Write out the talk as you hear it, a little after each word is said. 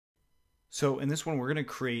So in this one, we're going to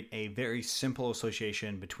create a very simple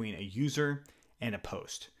association between a user and a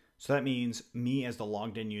post. So that means me as the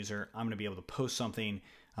logged in user, I'm going to be able to post something,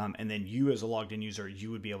 and then you as a logged in user,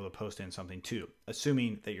 you would be able to post in something too,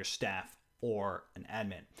 assuming that you're staff or an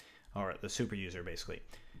admin or the super user basically.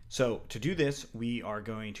 So to do this, we are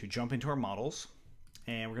going to jump into our models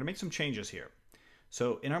and we're going to make some changes here.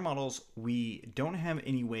 So in our models, we don't have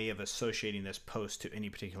any way of associating this post to any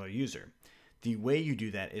particular user. The way you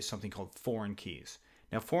do that is something called foreign keys.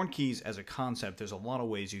 Now, foreign keys as a concept, there's a lot of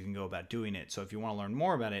ways you can go about doing it. So if you want to learn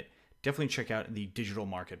more about it, definitely check out the digital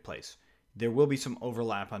marketplace. There will be some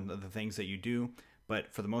overlap on the things that you do,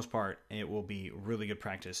 but for the most part, it will be really good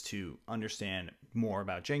practice to understand more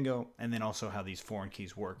about Django and then also how these foreign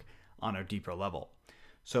keys work on a deeper level.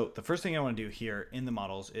 So the first thing I want to do here in the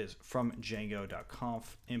models is from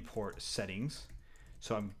django.conf import settings.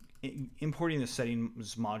 So I'm importing the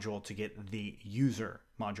settings module to get the user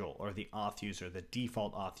module or the auth user, the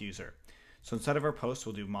default auth user. So inside of our post,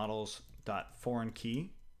 we'll do models.foreignkey,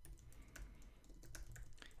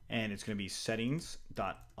 and it's going to be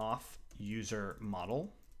settings.auth user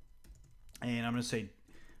model. And I'm going to say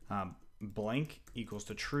blank equals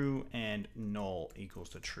to true and null equals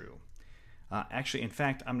to true. Actually, in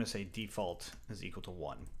fact, I'm going to say default is equal to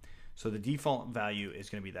 1. So the default value is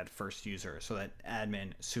going to be that first user, so that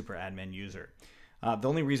admin, super admin user. The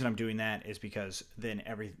only reason I'm doing that is because then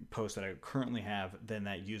every post that I currently have, then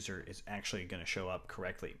that user is actually going to show up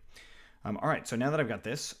correctly. All right, so now that I've got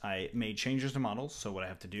this, I made changes to models. So what I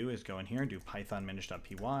have to do is go in here and do python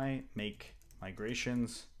manage.py, make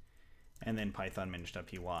migrations, and then python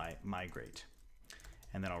manage.py migrate.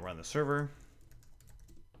 And then I'll run the server.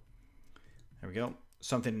 There we go.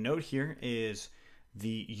 Something to note here is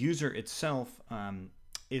the user itself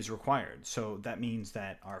is required. So that means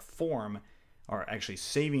that our form, or actually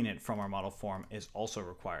saving it from our model form, is also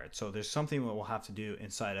required. So there's something that we'll have to do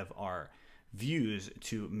inside of our views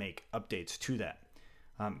to make updates to that.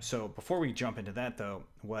 So before we jump into that though,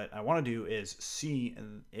 what I want to do is see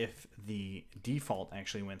if the default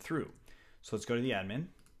actually went through. So let's go to the admin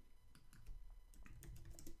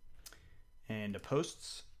and to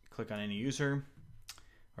posts, click on any user,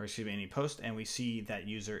 or excuse me, any post, and we see that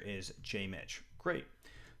user is jmitch. Great.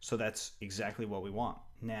 So that's exactly what we want.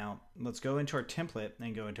 Now let's go into our template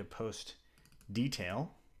and go into post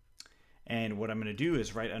detail. And what I'm going to do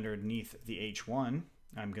is right underneath the H1,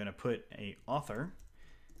 I'm going to put a author,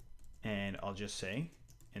 and I'll just say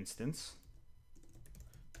instance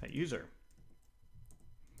that user.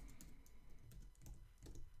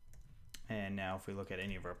 And now if we look at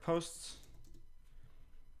any of our posts,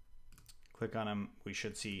 click on them, we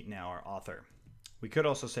should see now our author. We could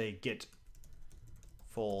also say get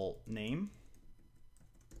full name,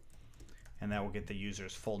 and that will get the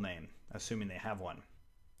user's full name, assuming they have one.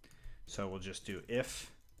 So we'll just do if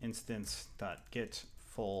instance.get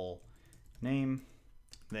full name,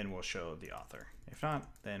 then we'll show the author. If not,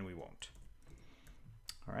 then we won't.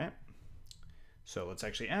 All right. So let's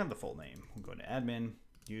actually add the full name. We'll go to admin,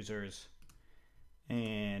 users,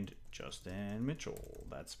 and Justin Mitchell.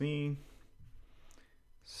 That's me.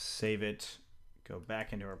 Save it, go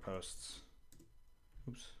back into our posts.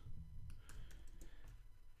 Oops.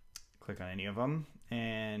 Click on any of them,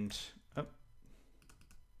 and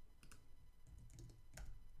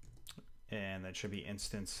and that should be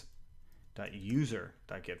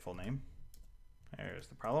instance.user.getFullName. There's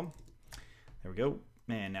the problem. There we go.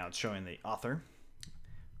 And now it's showing the author.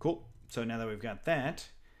 Cool. So now that we've got that,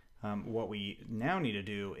 what we now need to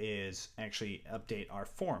do is actually update our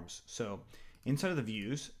forms. So inside of the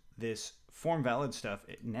views, this form valid stuff,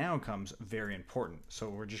 it now comes very important. So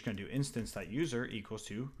we're just going to do instance.user equals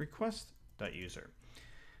to request.user.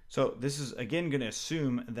 So this is again going to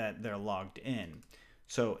assume that they're logged in.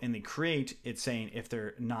 So in the create, it's saying if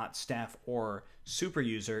they're not staff or super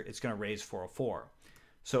user, it's going to raise 404.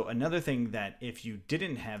 So another thing that if you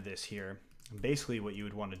didn't have this here, basically what you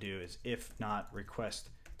would want to do is if not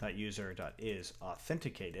request.user.is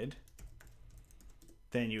authenticated,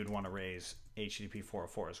 then you would want to raise HTTP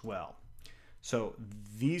 404 as well. So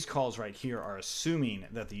these calls right here are assuming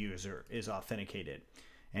that the user is authenticated,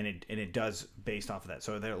 and it does based off of that.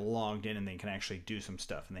 So they're logged in and they can actually do some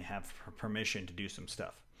stuff, and they have permission to do some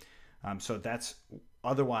stuff. So that's,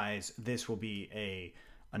 otherwise this will be a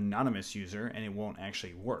anonymous user and it won't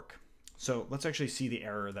actually work. So let's actually see the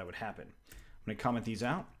error that would happen. I'm going to comment these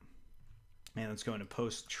out, and let's go into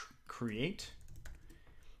post create,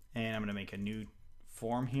 and I'm going to make a new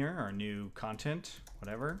form here, or new content,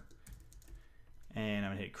 whatever, and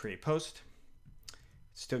I'm going to hit create post.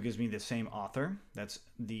 It still gives me the same author. That's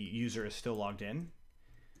the user is still logged in.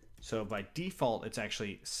 So by default, it's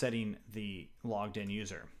actually setting the logged in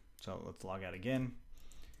user. So let's log out again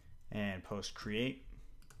and post create.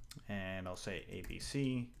 And I'll say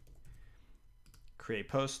ABC, create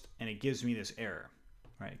post, and it gives me this error,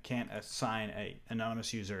 right? It can't assign an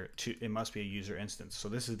anonymous user to, it must be a user instance. So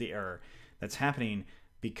this is the error that's happening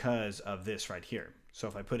because of this right here. So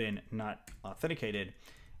if I put in not authenticated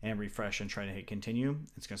and refresh and try to hit continue,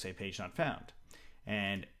 it's going to say page not found.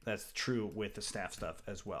 And that's true with the staff stuff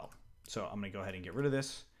as well. So I'm going to go ahead and get rid of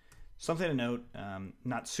this. Something to note,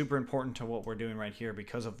 not super important to what we're doing right here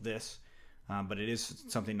because of this, but it is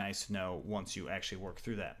something nice to know once you actually work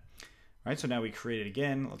through that. All right, so now we create it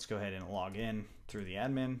again. Let's go ahead and log in through the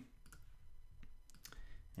admin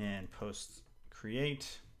and post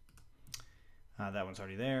create. That one's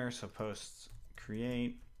already there, so post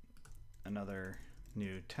create another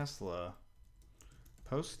new Tesla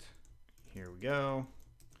post. Here we go.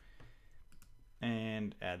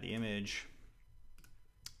 And add the image,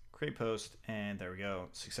 create post, and there we go,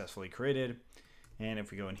 successfully created. And if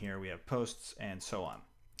we go in here, we have posts and so on.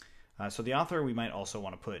 So the author we might also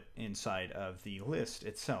want to put inside of the list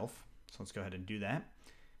itself. So let's go ahead and do that.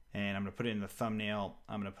 And I'm going to put it in the thumbnail.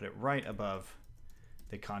 I'm going to put it right above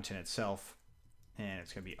the content itself. And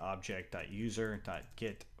it's going to be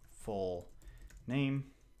object.user.get full name.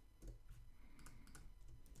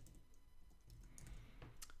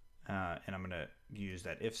 And I'm going to use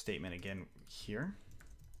that if statement again here.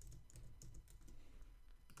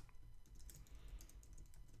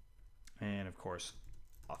 And of course,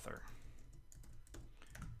 author.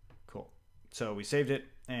 Cool. So we saved it,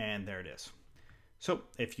 and there it is. So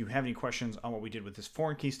if you have any questions on what we did with this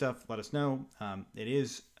foreign key stuff, let us know. It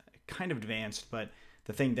is kind of advanced, but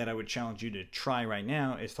the thing that I would challenge you to try right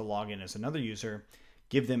now is to log in as another user,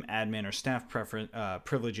 give them admin or staff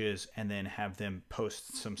privileges, and then have them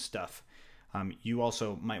post some stuff. You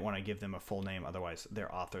also might want to give them a full name, otherwise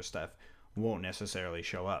their author stuff won't necessarily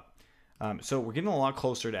show up. So we're getting a lot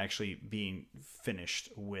closer to actually being finished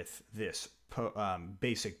with this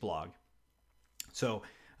basic blog. So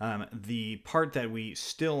the part that we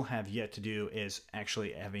still have yet to do is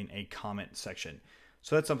actually having a comment section.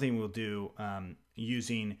 So that's something we'll do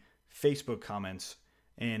using Facebook comments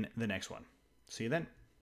in the next one. See you then.